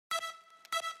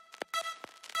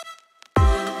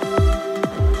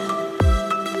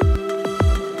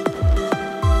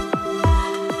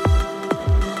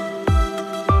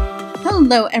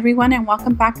Hello everyone and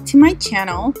welcome back to my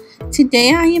channel.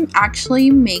 Today I am actually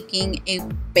making a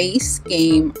base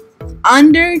game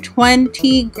under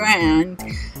 20 grand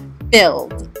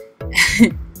build.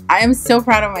 I am so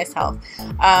proud of myself.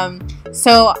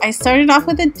 So I started off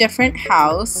with a different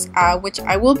house, which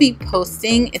I will be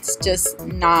posting. It's just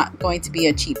not going to be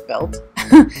a cheap build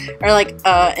or like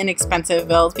an expensive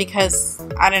build because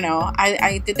I don't know.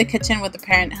 I did the kitchen with the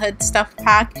Parenthood stuff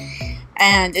pack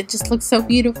and it just looks so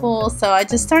beautiful. So I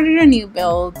just started a new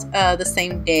build the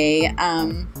same day.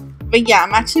 But yeah,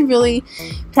 I'm actually really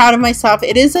proud of myself.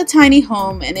 It is a tiny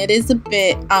home and it is a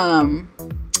bit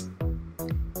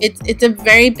it's a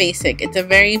very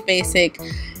basic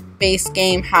base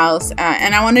game house,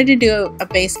 and I wanted to do a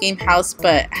base game house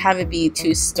but have it be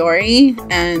 2-story,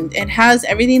 and it has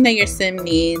everything that your sim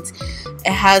needs.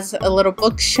 It has a little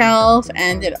bookshelf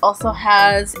and it also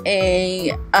has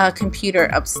a computer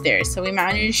upstairs, so we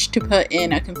managed to put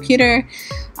in a computer.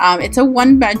 It's a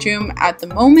 1-bedroom at the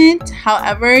moment.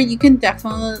 However, you can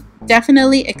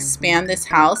definitely expand this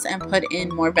house and put in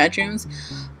more bedrooms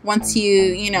once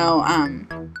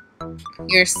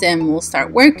your sim will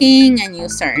start working and you'll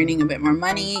start earning a bit more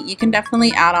money. You can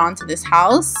definitely add on to this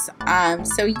house.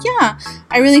 So yeah,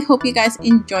 I really hope you guys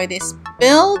enjoy this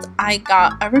build. I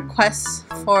got a request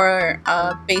for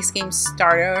a base game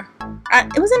starter.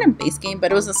 It wasn't a base game,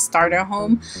 but it was a starter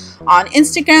home on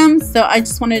Instagram, so I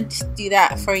just wanted to do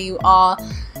that for you all.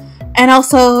 And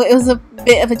also, it was a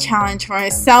bit of a challenge for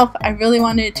myself. I really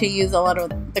wanted to use a lot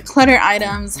of the clutter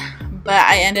items, but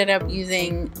I ended up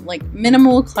using like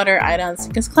minimal clutter items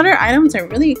because clutter items are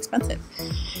really expensive.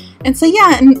 And so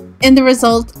yeah, in the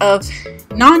result of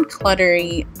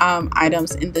non-cluttery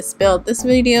items in this build, this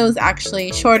video is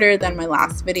actually shorter than my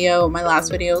last video. My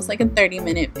last video was like a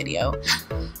 30-minute video,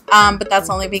 but that's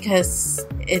only because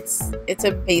it's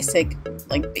a basic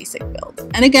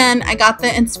build. And again, I got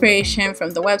the inspiration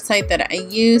from the website that I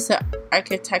use, the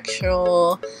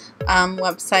architectural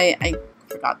website. I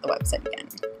forgot the website again.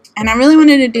 And I really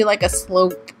wanted to do like a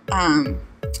slope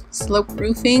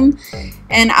roofing,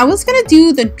 and I was gonna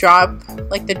do the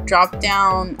drop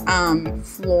down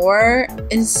floor.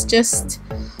 Is just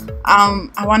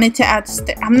I wanted to add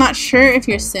I'm not sure if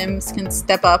your sims can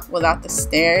step up without the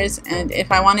stairs, and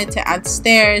if I wanted to add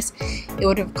stairs it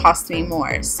would have cost me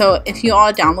more. So if you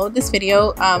all download this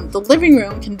video, the living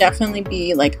room can definitely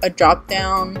be like a drop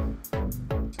down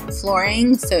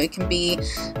flooring, so it can be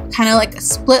kind of like a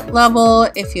split level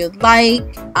if you'd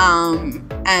like,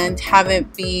 and have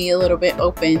it be a little bit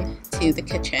open to the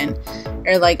kitchen,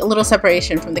 or like a little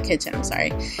separation from the kitchen, I'm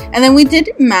sorry. And then we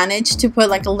did manage to put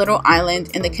like a little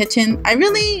island in the kitchen. I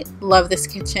really love this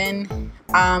kitchen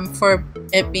for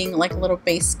it being like a little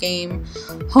base game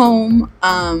home.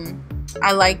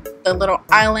 I like the little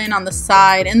island on the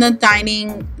side, and the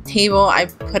dining table I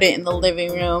put it in the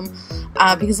living room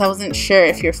because I wasn't sure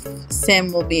if your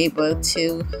sim will be able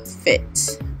to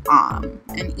fit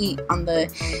and eat on the.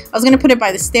 I was gonna put it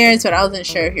by the stairs, but I wasn't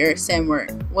sure if your sim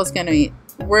was gonna.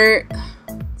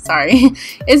 Sorry,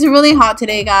 it's really hot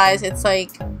today, guys. It's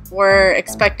like we're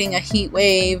expecting a heat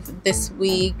wave this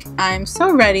week. I'm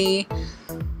so ready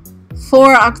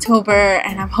for October,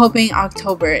 and I'm hoping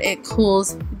October it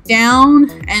cools down,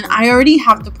 and I already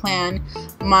have to plan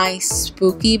my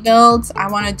spooky builds. I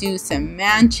want to do some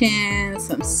mansions,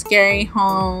 some scary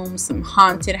homes, some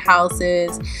haunted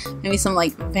houses, maybe some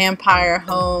like vampire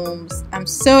homes. I'm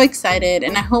so excited,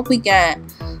 and I hope we get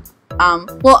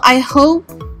well, I hope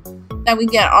that we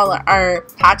get all our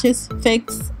patches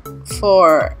fixed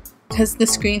because the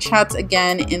screenshots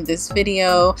again in this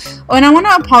video. Oh, and I want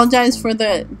to apologize for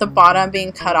the bottom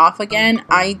being cut off again.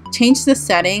 I changed the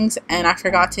settings and I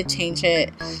forgot to change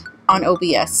it on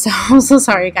OBS, so I'm so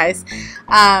sorry, guys.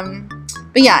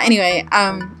 But yeah, anyway,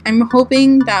 I'm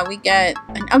hoping that we get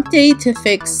an update to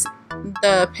fix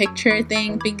the picture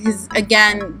thing, because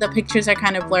again the pictures are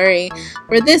kind of blurry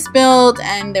for this build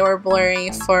and they were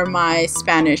blurry for my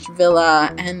Spanish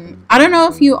villa. And I don't know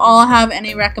if you all have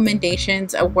any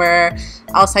recommendations of where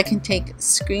else I can take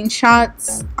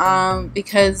screenshots,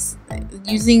 because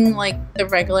using like the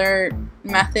regular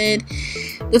method,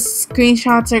 the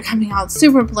screenshots are coming out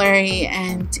super blurry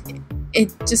and it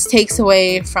just takes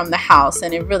away from the house,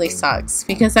 and it really sucks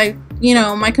because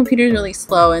my computer is really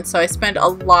slow, and so I spend a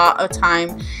lot of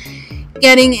time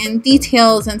getting in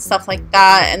details and stuff like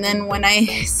that, and then when I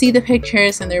see the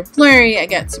pictures and they're blurry I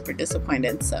get super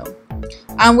disappointed. So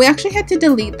we actually had to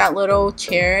delete that little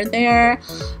chair there.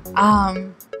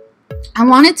 I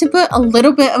wanted to put a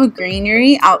little bit of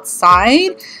greenery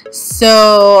outside,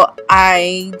 so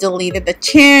I deleted the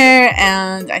chair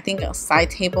and I think a side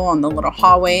table on the little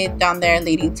hallway down there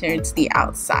leading towards the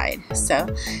outside. So,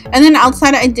 and then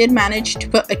outside I did manage to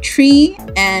put a tree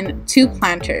and 2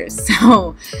 planters.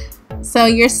 So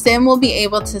your sim will be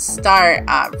able to start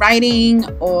writing,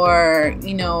 or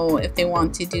you know, if they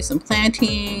want to do some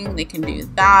planting, they can do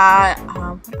that.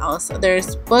 What else?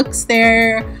 There's books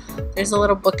there. There's a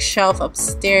little bookshelf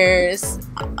upstairs.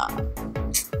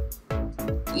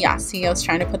 Yeah, see, I was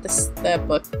trying to put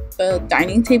the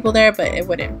dining table there, but it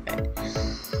wouldn't fit.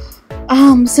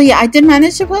 So yeah, I did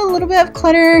manage to put a little bit of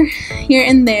clutter here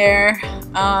and there.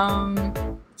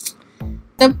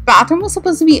 The bathroom was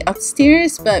supposed to be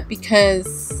upstairs, but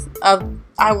because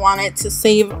I wanted to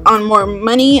save on more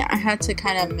money, I had to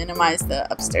kind of minimize the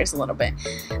upstairs a little bit.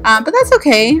 But that's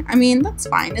okay. I mean, that's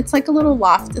fine. It's like a little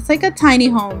loft. It's like a tiny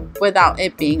home without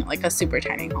it being like a super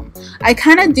tiny home. I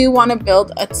kind of do want to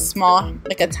build a small,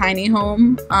 like a tiny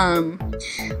home.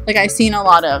 Like I've seen a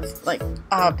lot of like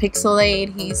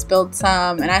Pixelade. He's built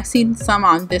some, and I've seen some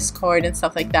on Discord and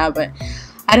stuff like that, but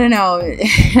I don't know,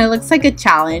 it looks like a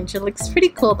challenge. It looks pretty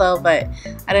cool though, but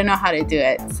I don't know how to do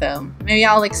it, so maybe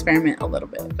I'll experiment a little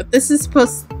bit. But this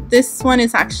one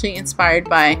is actually inspired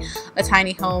by a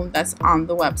tiny home that's on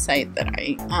the website that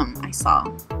I saw.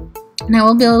 And I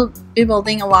will be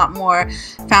building a lot more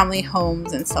family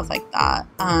homes and stuff like that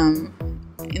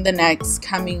in the next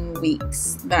coming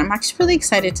weeks. That I'm actually really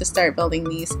excited to start building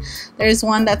these. There's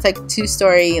one that's like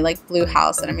 2-story like blue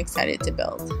house that I'm excited to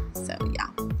build. So yeah,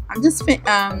 I'm just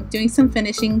doing some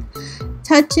finishing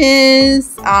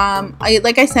touches.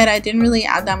 Like I said, I didn't really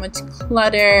add that much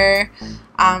clutter.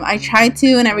 I tried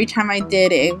to, and every time I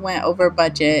did, it went over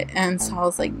budget, and so I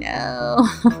was like, no.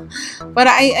 But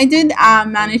I did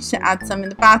manage to add some in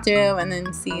the bathroom, and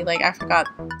then see, like, I forgot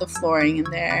the flooring in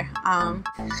there.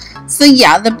 So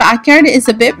yeah, the backyard is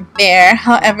a bit bare.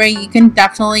 However, you can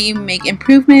definitely make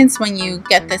improvements when you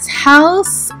get this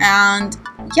house. And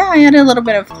yeah, I added a little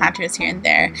bit of planters here and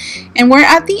there. And we're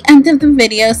at the end of the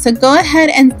video, so go ahead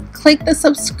and click the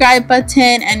subscribe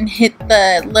button and hit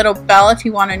the little bell if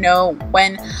you want to know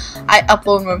when I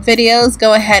upload more videos.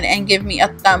 Go ahead and give me a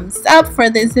thumbs up for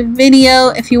this video.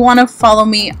 If you want to follow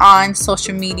me on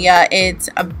social media, it's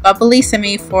Bubbly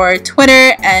Simmy for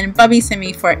Twitter and Bubby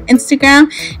Simmy for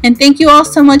Instagram. And thank you all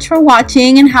so much for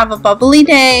watching, and have a bubbly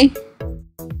day.